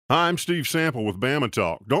Hi, I'm Steve Sample with Bama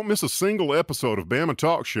Talk. Don't miss a single episode of Bama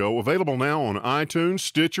Talk Show, available now on iTunes,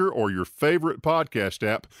 Stitcher, or your favorite podcast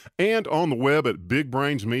app, and on the web at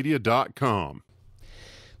bigbrainsmedia.com.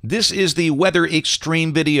 This is the Weather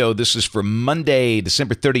Xtreme video. This is for Monday,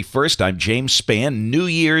 December 31st. I'm James Spann, New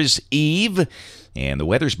Year's Eve, and the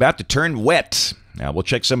weather's about to turn wet. Now, we'll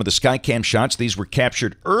check some of the Skycam shots. These were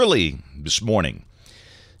captured early this morning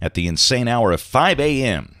at the insane hour of 5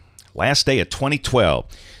 a.m., last day of 2012.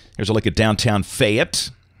 Here's a look at downtown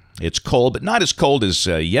Fayette. It's cold, but not as cold as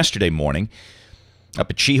yesterday morning.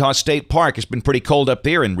 Up at Chehaw State Park, it's been pretty cold up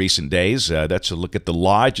there in recent days. That's a look at the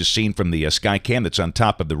lodge, as seen from the Skycam that's on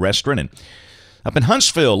top of the restaurant. And up in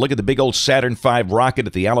Huntsville, look at the big old Saturn V rocket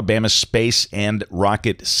at the Alabama Space and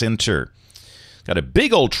Rocket Center. Got a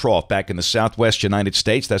big old trough back in the southwest United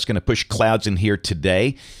States. That's going to push clouds in here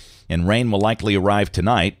today, and rain will likely arrive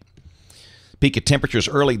tonight. Peak of temperatures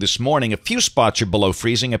early this morning. A few spots are below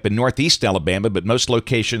freezing up in northeast Alabama, but most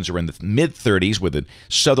locations are in the mid-30s with a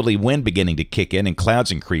southerly wind beginning to kick in and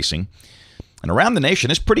clouds increasing. And around the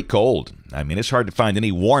nation, it's pretty cold. I mean, it's hard to find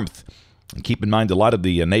any warmth. And keep in mind, a lot of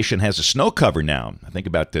the nation has a snow cover now. I think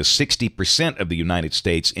about 60% of the United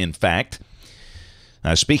States, in fact.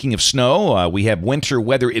 Speaking of snow, we have winter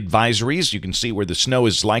weather advisories. You can see where the snow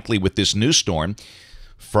is likely with this new storm.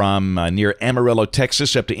 From near Amarillo,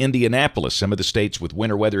 Texas, up to Indianapolis. Some of the states with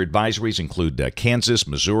winter weather advisories include Kansas,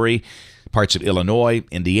 Missouri, parts of Illinois,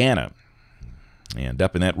 Indiana. And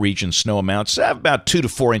up in that region, snow amounts about 2 to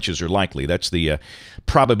 4 inches are likely. That's the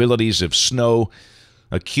probabilities of snow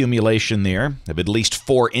accumulation there of at least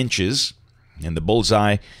 4 inches. And the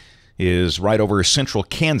bullseye is right over central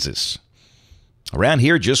Kansas. Around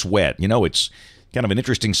here, just wet. You know, it's kind of an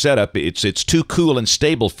interesting setup. It's too cool and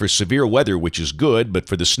stable for severe weather, which is good, but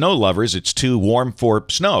for the snow lovers, it's too warm for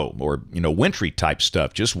snow or, wintry type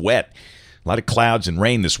stuff, just wet. A lot of clouds and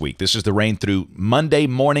rain this week. This is the rain through Monday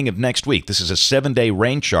morning of next week. This is a 7-day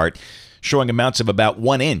rain chart showing amounts of about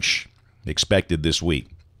 1 inch expected this week.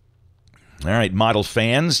 All right, model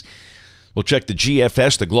fans. We'll check the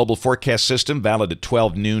GFS, the Global Forecast System, valid at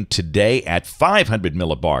 12 noon today at 500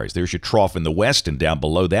 millibars. There's your trough in the west, and down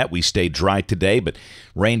below that, we stay dry today, but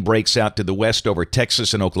rain breaks out to the west over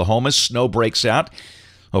Texas and Oklahoma. Snow breaks out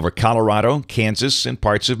over Colorado, Kansas, and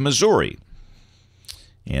parts of Missouri.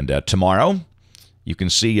 And tomorrow, you can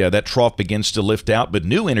see that trough begins to lift out, but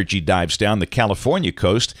new energy dives down the California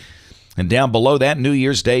coast. And down below that, New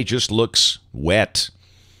Year's Day just looks wet.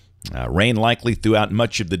 Rain likely throughout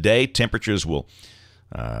much of the day. Temperatures will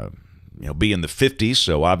be in the 50s,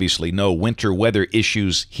 so obviously no winter weather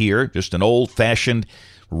issues here. Just an old-fashioned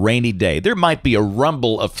rainy day. There might be a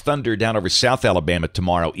rumble of thunder down over South Alabama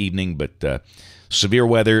tomorrow evening, but severe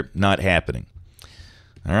weather not happening.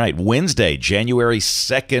 All right, Wednesday, January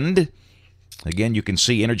 2nd. Again, you can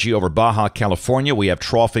see energy over Baja California. We have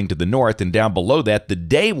troughing to the north, and down below that, the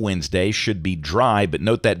day Wednesday should be dry, but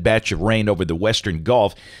note that batch of rain over the western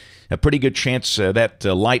Gulf. A pretty good chance that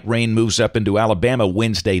light rain moves up into Alabama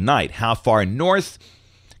Wednesday night. How far north?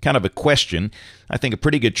 Kind of a question. I think a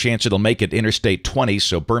pretty good chance it'll make it Interstate 20,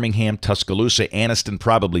 so Birmingham, Tuscaloosa, Anniston,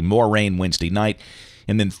 probably more rain Wednesday night.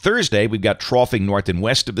 And then Thursday, we've got troughing north and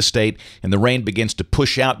west of the state, and the rain begins to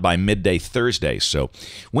push out by midday Thursday. So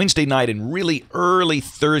Wednesday night and really early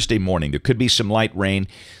Thursday morning, there could be some light rain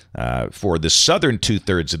for the southern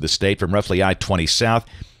two-thirds of the state from roughly I-20 south.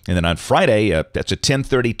 And then on Friday, that's a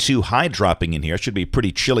 1032 high dropping in here. It should be a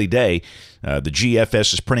pretty chilly day. The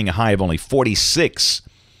GFS is printing a high of only 46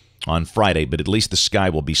 on Friday, but at least the sky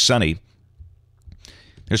will be sunny.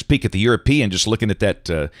 There's a peek at the European, just looking at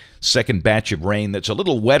that second batch of rain that's a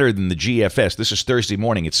little wetter than the GFS. This is Thursday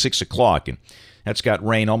morning at 6 o'clock, and that's got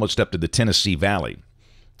rain almost up to the Tennessee Valley.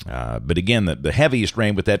 But again, the heaviest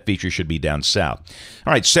rain with that feature should be down south.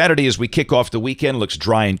 All right, Saturday as we kick off the weekend, looks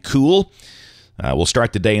dry and cool. We'll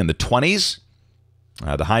start the day in the 20s.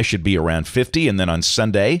 The high should be around 50, and then on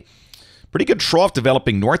Sunday, pretty good trough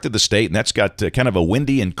developing north of the state, and that's got kind of a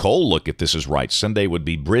windy and cold look if this is right. Sunday would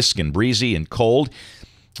be brisk and breezy and cold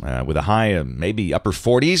with a high of maybe upper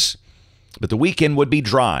 40s, but the weekend would be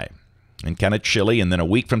dry and kind of chilly, and then a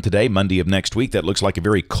week from today, Monday of next week, that looks like a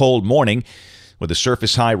very cold morning with a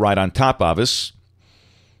surface high right on top of us,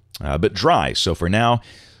 but dry. So for now,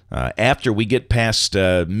 after we get past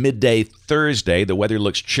midday Thursday, the weather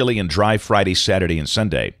looks chilly and dry Friday, Saturday, and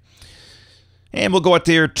Sunday. And we'll go out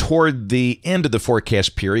there toward the end of the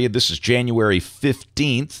forecast period. This is January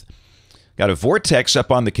 15th. Got a vortex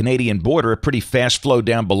up on the Canadian border, a pretty fast flow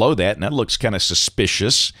down below that, and that looks kind of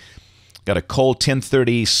suspicious. Got a cold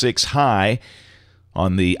 1036 high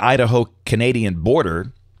on the Idaho-Canadian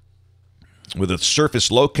border with a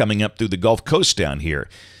surface low coming up through the Gulf Coast down here.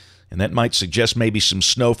 And that might suggest maybe some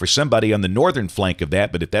snow for somebody on the northern flank of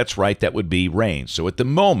that, but if that's right, that would be rain. So at the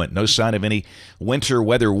moment, no sign of any winter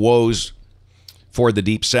weather woes for the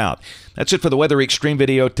Deep South. That's it for the Weather Extreme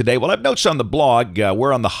video today. We'll have notes on the blog.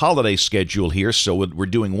 We're on the holiday schedule here, so we're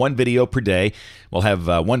doing one video per day. We'll have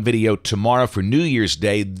one video tomorrow for New Year's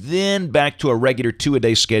Day, then back to a regular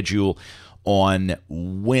 2-a-day schedule on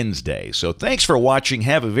Wednesday. So thanks for watching.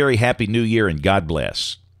 Have a very happy New Year, and God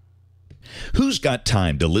bless. Who's got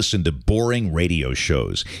time to listen to boring radio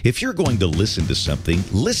shows? If you're going to listen to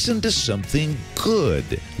something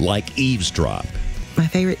good, like Eavesdrop. My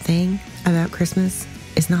favorite thing about Christmas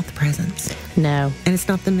is not the presents. No. And it's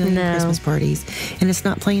not the million Christmas parties. And it's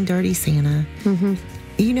not playing Dirty Santa. Mm-hmm.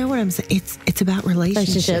 You know what I'm saying? It's about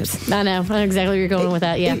relationships. I know. I know exactly where you're going with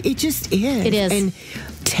that, yeah. It just is. It is. And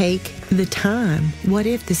take the time. What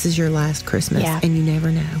if this is your last Christmas and you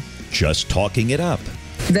never know? Just talking it up.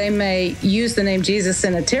 They may use the name Jesus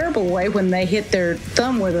in a terrible way when they hit their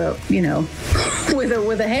thumb with a,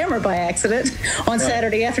 with a hammer by accident on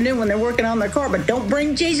Saturday afternoon when they're working on their car. But don't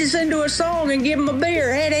bring Jesus into a song and give him a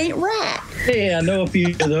beer. It ain't right. Hey, I know a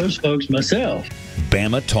few of those folks myself.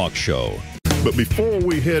 Bama Talk Show. But before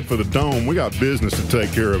we head for the Dome, we got business to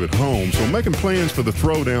take care of at home. So making plans for the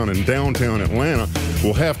throwdown in downtown Atlanta,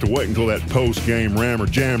 we'll have to wait until that post-game rammer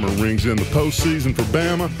jammer rings in the postseason for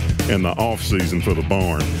Bama and the offseason for the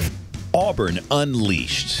Barn. Auburn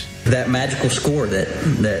unleashed. That magical score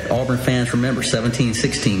that Auburn fans remember,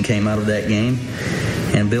 17-16, came out of that game.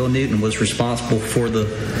 And Bill Newton was responsible for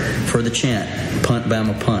the chant, punt,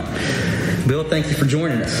 Bama, punt. Bill, thank you for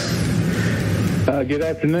joining us. Good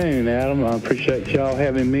afternoon, Adam. I appreciate y'all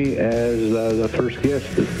having me as the first guest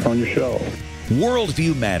on your show.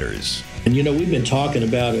 Worldview Matters. And we've been talking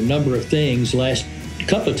about a number of things. Last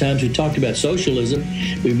couple of times we talked about socialism.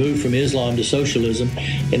 We moved from Islam to socialism,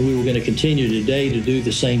 and we were going to continue today to do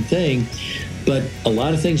the same thing. But a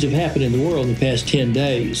lot of things have happened in the world in the past 10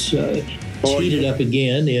 days. It's heated up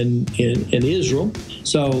again in Israel.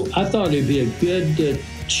 So I thought it'd be a good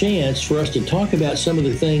chance for us to talk about some of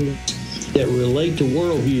the things that relate to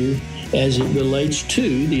worldview as it relates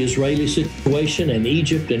to the Israeli situation and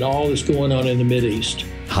Egypt and all that's going on in the Mideast.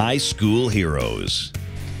 High school heroes.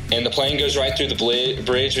 And the plane goes right through the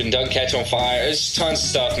bridge and doesn't catch on fire. It's tons of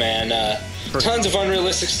stuff, man. Tons of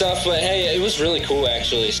unrealistic stuff, but hey, it was really cool,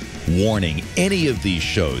 actually. Warning, any of these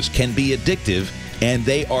shows can be addictive, and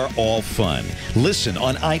they are all fun. Listen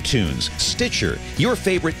on iTunes, Stitcher, your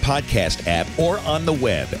favorite podcast app, or on the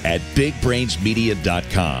web at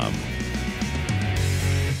bigbrainsmedia.com.